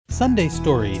Sunday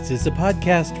Stories is a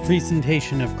podcast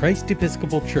presentation of Christ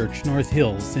Episcopal Church, North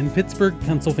Hills in Pittsburgh,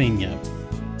 Pennsylvania.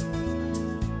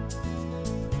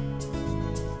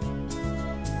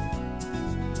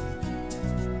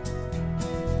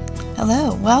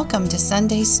 Hello, welcome to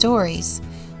Sunday Stories.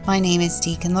 My name is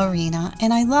Deacon Lorena,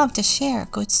 and I love to share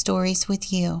good stories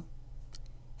with you.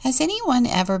 Has anyone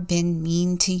ever been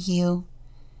mean to you?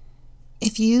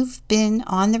 If you've been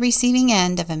on the receiving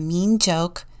end of a mean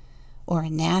joke, or a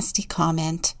nasty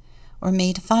comment, or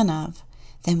made fun of,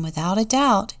 then without a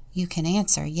doubt you can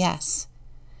answer yes.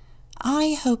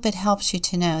 I hope it helps you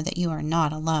to know that you are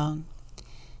not alone.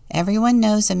 Everyone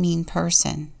knows a mean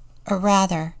person, or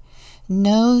rather,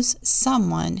 knows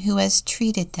someone who has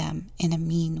treated them in a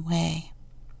mean way.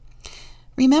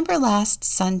 Remember last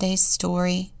Sunday's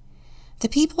story? The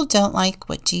people don't like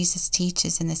what Jesus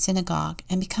teaches in the synagogue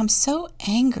and become so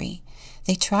angry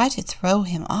they try to throw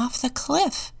him off the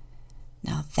cliff.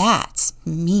 Now that's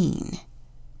mean.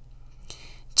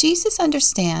 Jesus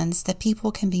understands that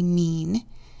people can be mean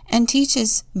and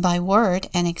teaches by word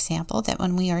and example that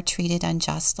when we are treated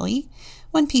unjustly,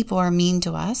 when people are mean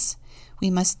to us,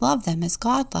 we must love them as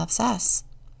God loves us.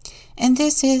 And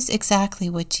this is exactly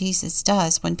what Jesus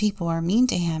does when people are mean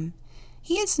to him.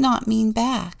 He is not mean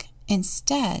back.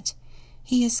 Instead,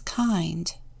 he is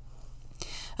kind.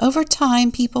 Over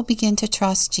time, people begin to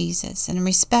trust Jesus and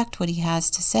respect what he has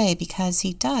to say because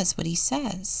he does what he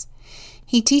says.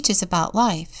 He teaches about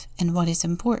life and what is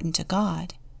important to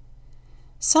God.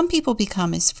 Some people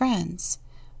become his friends.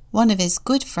 One of his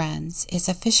good friends is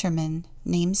a fisherman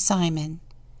named Simon.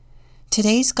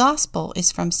 Today's gospel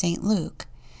is from St. Luke,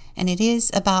 and it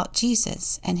is about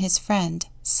Jesus and his friend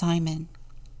Simon.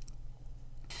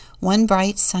 One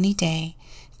bright sunny day,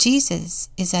 Jesus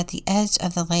is at the edge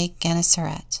of the lake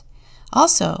Gennesaret,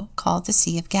 also called the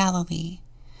Sea of Galilee,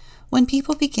 when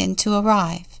people begin to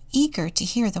arrive, eager to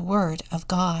hear the word of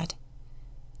God.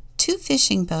 2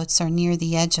 fishing boats are near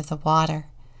the edge of the water.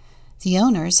 The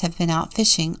owners have been out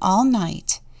fishing all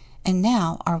night and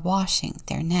now are washing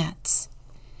their nets.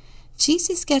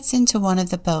 Jesus gets into one of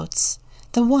the boats,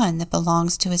 the one that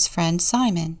belongs to his friend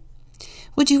Simon.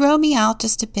 "Would you row me out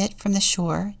just a bit from the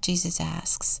shore?" Jesus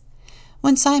asks.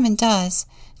 When Simon does,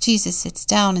 Jesus sits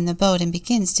down in the boat and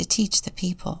begins to teach the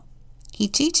people. He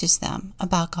teaches them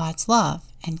about God's love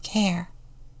and care.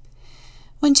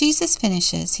 When Jesus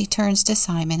finishes, he turns to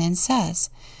Simon and says,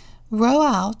 "Row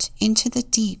out into the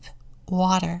deep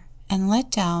water and let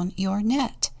down your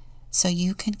net so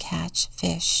you can catch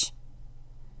fish."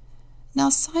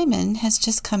 Now Simon has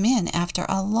just come in after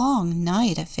a long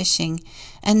night of fishing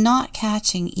and not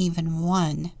catching even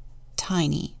one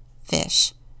tiny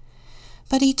fish.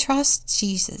 But he trusts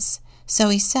Jesus, so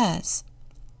he says,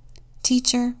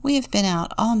 "Teacher, we have been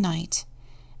out all night,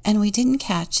 and we didn't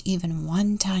catch even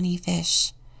one tiny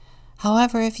fish.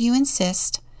 However, if you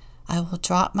insist, I will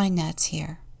drop my nets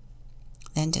here."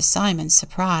 Then to Simon's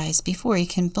surprise, before he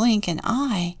can blink an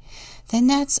eye, the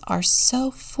nets are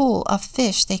so full of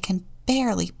fish they can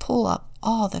barely pull up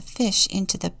all the fish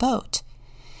into the boat,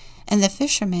 and the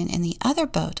fishermen in the other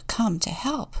boat come to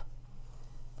help.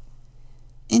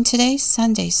 In today's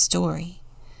Sunday story,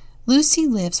 Lucy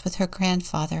lives with her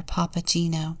grandfather, Papa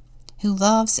Gino, who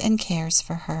loves and cares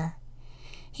for her.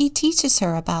 He teaches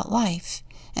her about life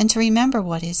and to remember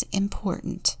what is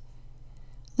important.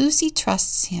 Lucy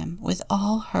trusts him with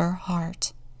all her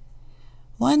heart.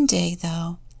 One day,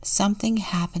 though, something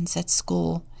happens at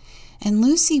school, and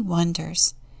Lucy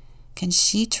wonders, can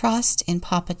she trust in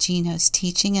Papa Gino's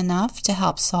teaching enough to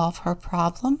help solve her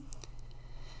problem?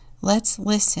 Let's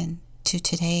listen to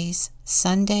today's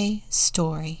Sunday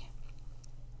story.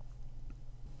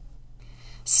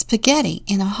 Spaghetti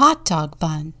in a Hot Dog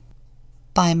Bun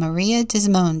by Maria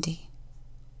Dismondy.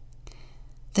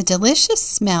 The delicious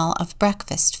smell of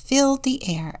breakfast filled the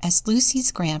air as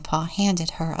Lucy's grandpa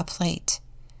handed her a plate.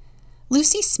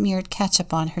 Lucy smeared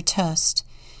ketchup on her toast.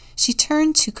 She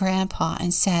turned to Grandpa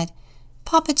and said,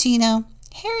 "Papa Gino,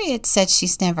 Harriet said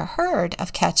she's never heard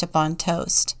of ketchup on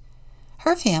toast.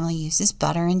 Her family uses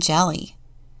butter and jelly."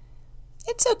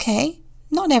 "It's okay.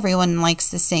 Not everyone likes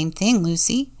the same thing,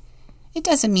 Lucy. It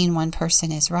doesn't mean one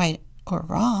person is right or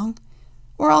wrong.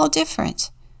 We're all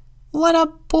different. What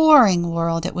a boring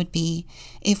world it would be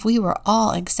if we were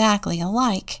all exactly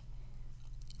alike."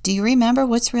 "Do you remember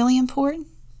what's really important?"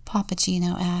 Papa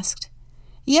Gino asked.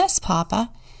 "Yes, Papa.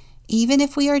 Even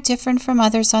if we are different from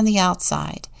others on the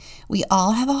outside, we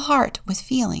all have a heart with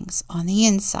feelings on the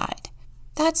inside."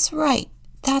 "That's right.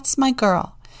 That's my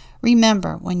girl.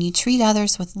 Remember, when you treat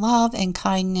others with love and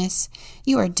kindness,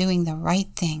 you are doing the right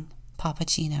thing," Papa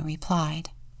Gino replied.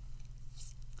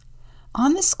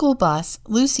 On the school bus,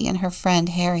 Lucy and her friend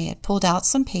Harriet pulled out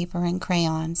some paper and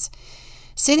crayons.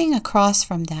 Sitting across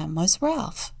from them was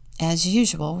Ralph. As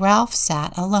usual, Ralph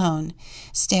sat alone,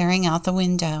 staring out the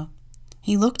window.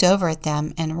 He looked over at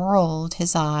them and rolled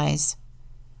his eyes.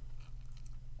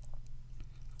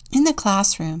 In the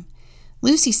classroom,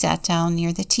 Lucy sat down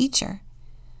near the teacher.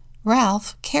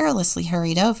 Ralph carelessly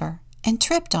hurried over and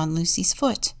tripped on Lucy's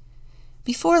foot.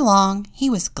 Before long, he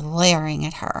was glaring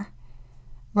at her.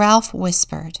 Ralph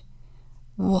whispered,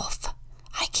 "Wolf,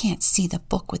 I can't see the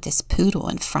book with this poodle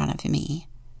in front of me."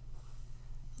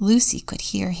 Lucy could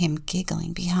hear him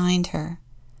giggling behind her.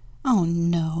 Oh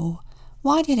no,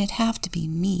 why did it have to be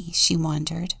me, she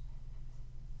wondered.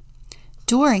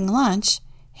 During lunch,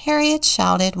 Harriet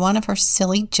shouted one of her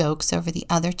silly jokes over the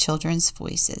other children's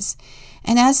voices,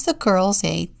 and as the girls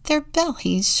ate, their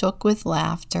bellies shook with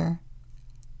laughter.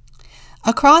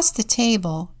 Across the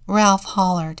table, Ralph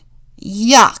hollered,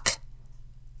 "Yuck!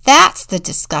 That's the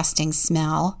disgusting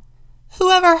smell!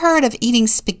 Who ever heard of eating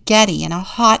spaghetti in a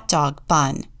hot dog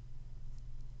bun?"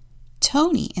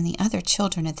 Tony and the other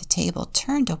children at the table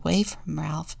turned away from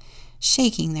Ralph,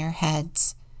 shaking their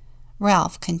heads.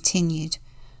 Ralph continued,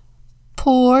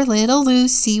 "Poor little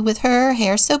Lucy with her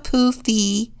hair so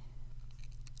poofy."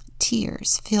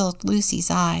 Tears filled Lucy's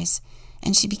eyes,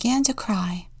 and she began to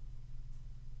cry.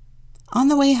 On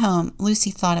the way home,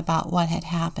 Lucy thought about what had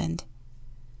happened.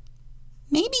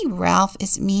 Maybe Ralph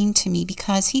is mean to me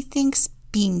because he thinks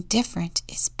being different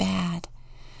is bad.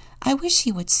 I wish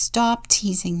he would stop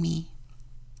teasing me.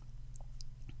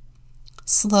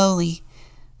 Slowly,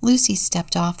 Lucy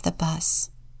stepped off the bus.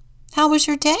 "How was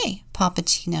your day?" Papa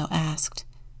Gino asked.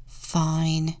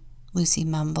 "Fine," Lucy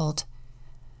mumbled.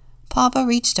 Papa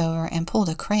reached over and pulled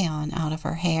a crayon out of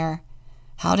her hair.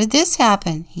 "How did this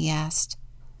happen?" he asked.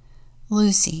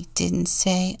 Lucy didn't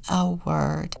say a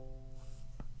word.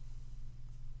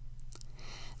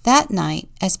 That night,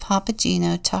 as Papa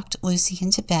Gino tucked Lucy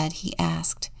into bed, he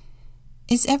asked,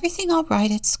 "Is everything all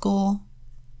right at school?"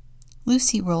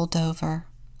 Lucy rolled over.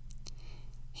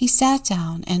 He sat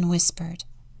down and whispered,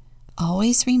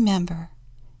 "Always remember,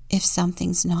 if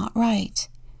something's not right,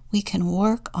 we can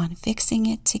work on fixing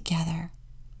it together."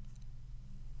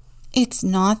 It's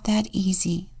not that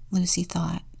easy, Lucy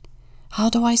thought. How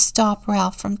do I stop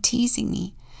Ralph from teasing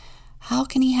me? How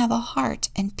can he have a heart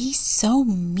and be so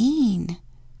mean?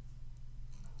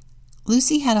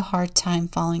 Lucy had a hard time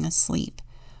falling asleep,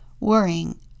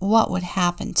 worrying what would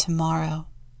happen tomorrow.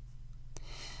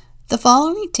 The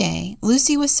following day,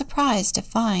 Lucy was surprised to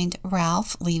find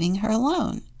Ralph leaving her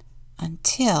alone,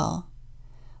 until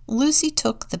Lucy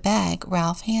took the bag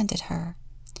Ralph handed her.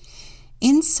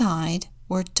 Inside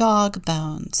were dog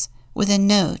bones with a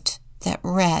note that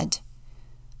read,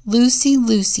 "Lucy,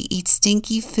 Lucy eats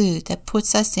stinky food that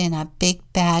puts us in a big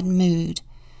bad mood.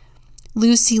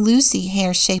 Lucy, Lucy,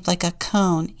 hair shaped like a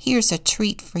cone, here's a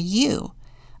treat for you,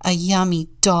 a yummy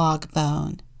dog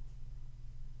bone."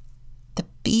 The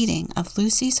beating of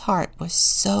Lucy's heart was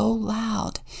so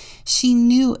loud, she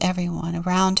knew everyone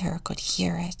around her could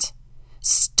hear it.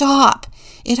 "Stop!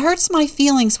 It hurts my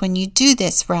feelings when you do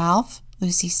this, Ralph,"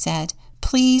 Lucy said.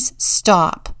 "Please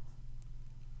stop."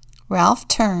 Ralph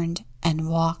turned and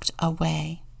walked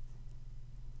away.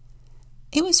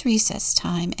 It was recess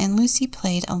time, and Lucy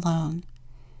played alone.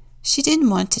 She didn't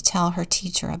want to tell her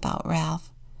teacher about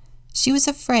Ralph. She was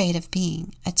afraid of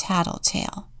being a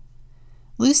tattletale.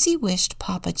 Lucy wished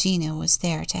Papa Gino was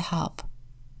there to help.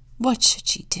 What should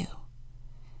she do?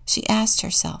 She asked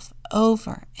herself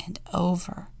over and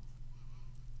over.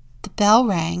 The bell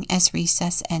rang as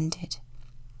recess ended.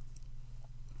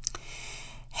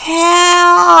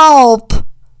 "Help!"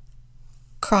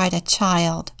 cried a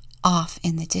child off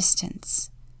in the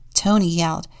distance. Tony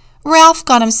yelled, "Ralph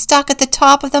got him stuck at the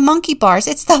top of the monkey bars.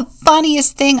 It's the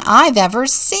funniest thing I've ever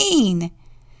seen."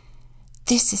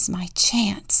 "This is my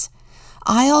chance.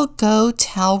 I'll go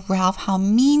tell Ralph how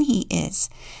mean he is.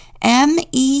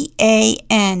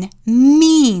 M-E-A-N,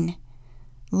 mean."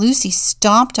 Lucy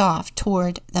stomped off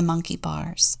toward the monkey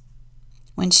bars.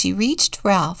 When she reached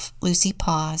Ralph, Lucy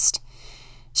paused.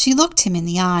 She looked him in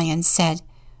the eye and said,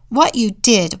 "What you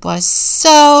did was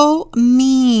so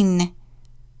mean."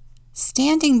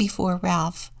 Standing before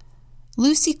Ralph,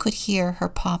 Lucy could hear her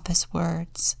papa's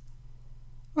words.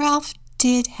 Ralph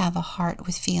did have a heart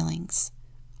with feelings.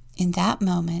 In that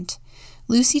moment,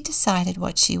 Lucy decided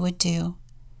what she would do.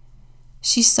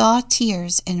 She saw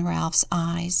tears in Ralph's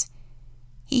eyes.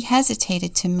 He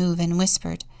hesitated to move and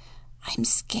whispered, "I'm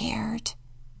scared."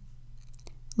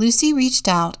 Lucy reached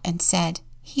out and said,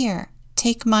 "Here,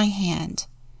 take my hand,"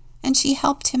 and she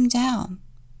helped him down.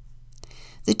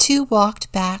 The two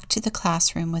walked back to the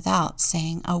classroom without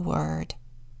saying a word.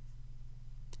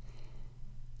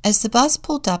 As the bus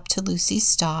pulled up to Lucy's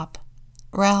stop,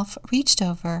 Ralph reached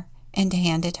over and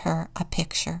handed her a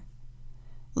picture.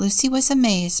 Lucy was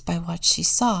amazed by what she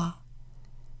saw.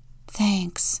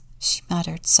 "Thanks," she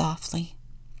muttered softly.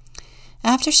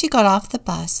 After she got off the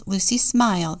bus, Lucy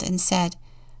smiled and said,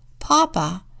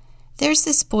 "Papa, there's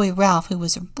this boy Ralph who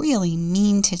was really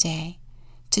mean today.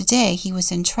 Today he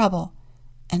was in trouble,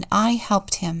 and I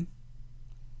helped him."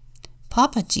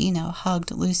 Papa Gino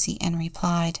hugged Lucy and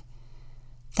replied,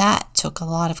 "That took a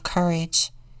lot of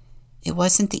courage. It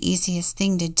wasn't the easiest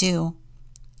thing to do.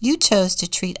 You chose to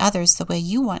treat others the way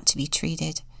you want to be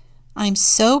treated. I'm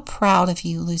so proud of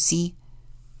you, Lucy."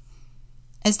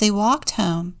 As they walked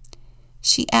home,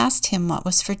 she asked him what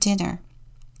was for dinner.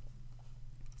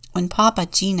 When Papa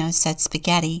Gino said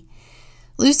spaghetti,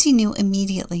 Lucy knew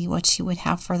immediately what she would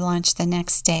have for lunch the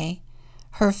next day,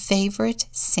 her favorite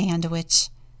sandwich,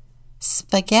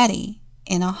 spaghetti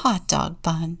in a hot dog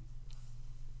bun.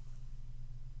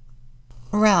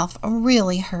 Ralph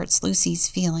really hurts Lucy's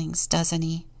feelings, doesn't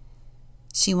he?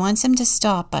 She wants him to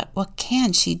stop, but what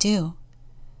can she do?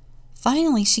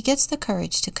 Finally, she gets the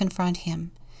courage to confront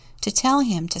him, to tell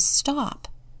him to stop,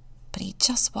 but he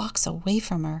just walks away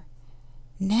from her.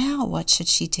 Now what should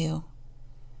she do?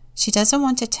 She doesn't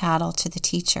want to tattle to the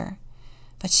teacher,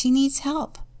 but she needs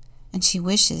help, and she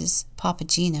wishes Papa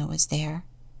Gino was there.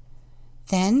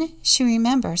 Then she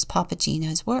remembers Papa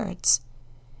Gino's words.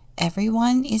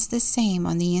 Everyone is the same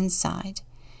on the inside.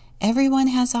 Everyone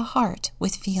has a heart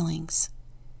with feelings.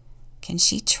 Can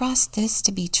she trust this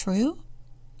to be true?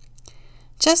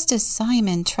 Just as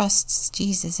Simon trusts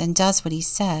Jesus and does what he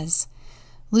says,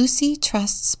 Lucy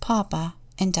trusts Papa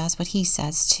and does what he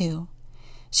says too.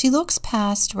 She looks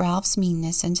past Ralph's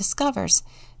meanness and discovers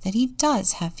that he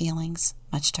does have feelings,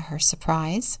 much to her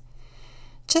surprise.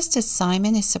 Just as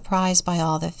Simon is surprised by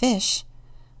all the fish,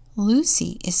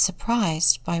 Lucy is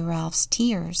surprised by Ralph's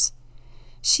tears.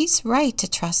 She's right to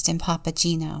trust in Papa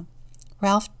Gino.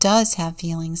 Ralph does have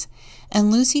feelings,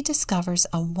 and Lucy discovers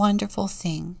a wonderful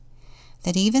thing,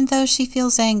 that even though she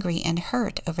feels angry and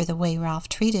hurt over the way Ralph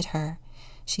treated her,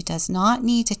 she does not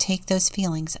need to take those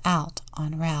feelings out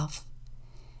on Ralph.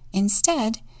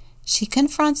 Instead, she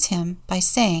confronts him by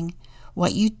saying,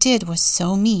 "What you did was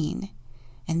so mean."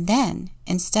 And then,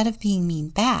 instead of being mean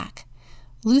back,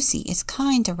 Lucy is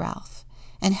kind to Ralph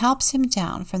and helps him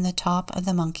down from the top of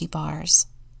the monkey bars.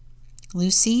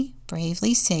 Lucy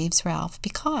bravely saves Ralph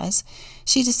because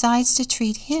she decides to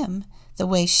treat him the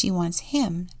way she wants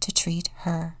him to treat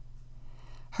her.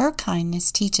 Her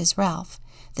kindness teaches Ralph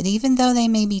that even though they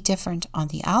may be different on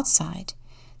the outside,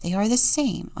 they are the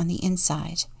same on the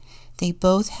inside. They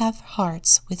both have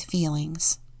hearts with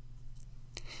feelings.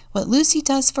 What Lucy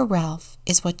does for Ralph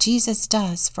is what Jesus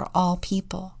does for all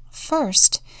people.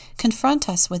 First, confront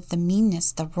us with the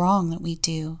meanness, the wrong that we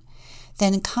do.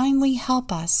 Then kindly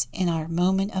help us in our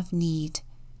moment of need.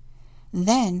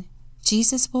 Then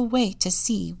Jesus will wait to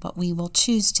see what we will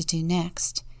choose to do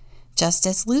next, just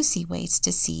as Lucy waits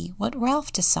to see what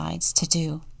Ralph decides to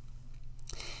do.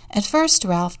 At first,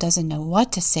 Ralph doesn't know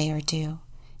what to say or do.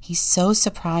 He's so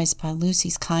surprised by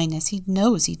Lucy's kindness, he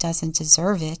knows he doesn't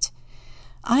deserve it.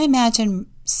 I imagine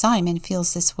Simon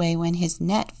feels this way when his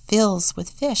net fills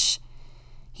with fish.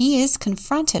 He is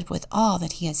confronted with all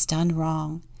that he has done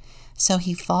wrong, so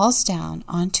he falls down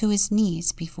onto his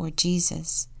knees before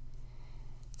Jesus.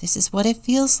 This is what it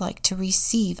feels like to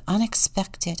receive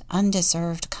unexpected,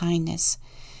 undeserved kindness,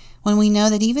 when we know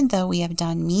that even though we have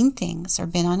done mean things or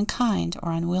been unkind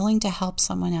or unwilling to help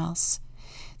someone else,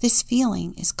 this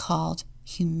feeling is called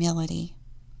humility.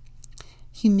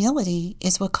 Humility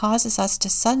is what causes us to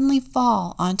suddenly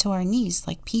fall onto our knees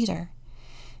like Peter.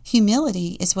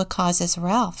 Humility is what causes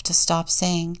Ralph to stop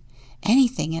saying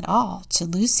anything at all to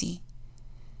Lucy.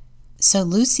 So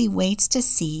Lucy waits to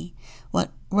see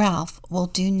what Ralph will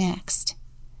do next,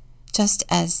 just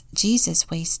as Jesus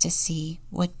waits to see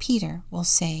what Peter will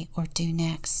say or do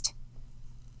next.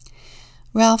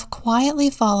 Ralph quietly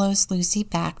follows Lucy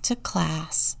back to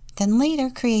class, then later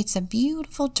creates a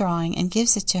beautiful drawing and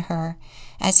gives it to her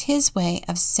as his way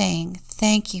of saying,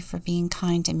 "Thank you for being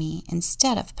kind to me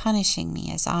instead of punishing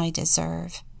me as I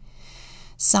deserve."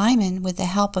 Simon, with the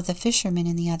help of the fishermen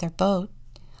in the other boat,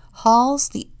 hauls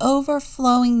the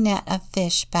overflowing net of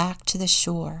fish back to the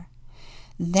shore.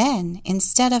 Then,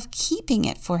 instead of keeping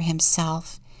it for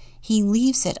himself, he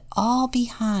leaves it all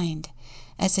behind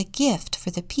as a gift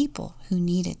for the people who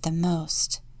need it the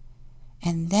most.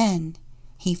 And then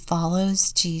he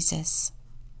follows Jesus.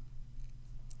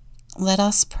 Let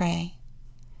us pray.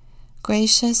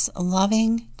 Gracious,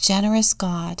 loving, generous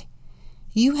God,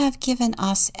 you have given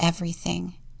us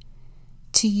everything.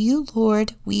 To you,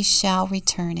 Lord, we shall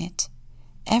return it.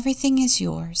 Everything is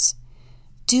yours.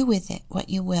 Do with it what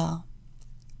you will.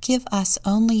 Give us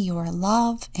only your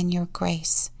love and your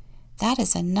grace. That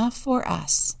is enough for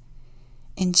us.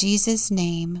 In Jesus'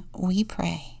 name we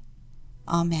pray.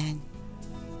 Amen.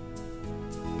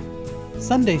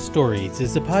 Sunday Stories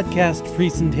is a podcast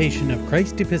presentation of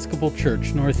Christ Episcopal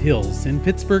Church, North Hills in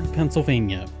Pittsburgh,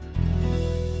 Pennsylvania.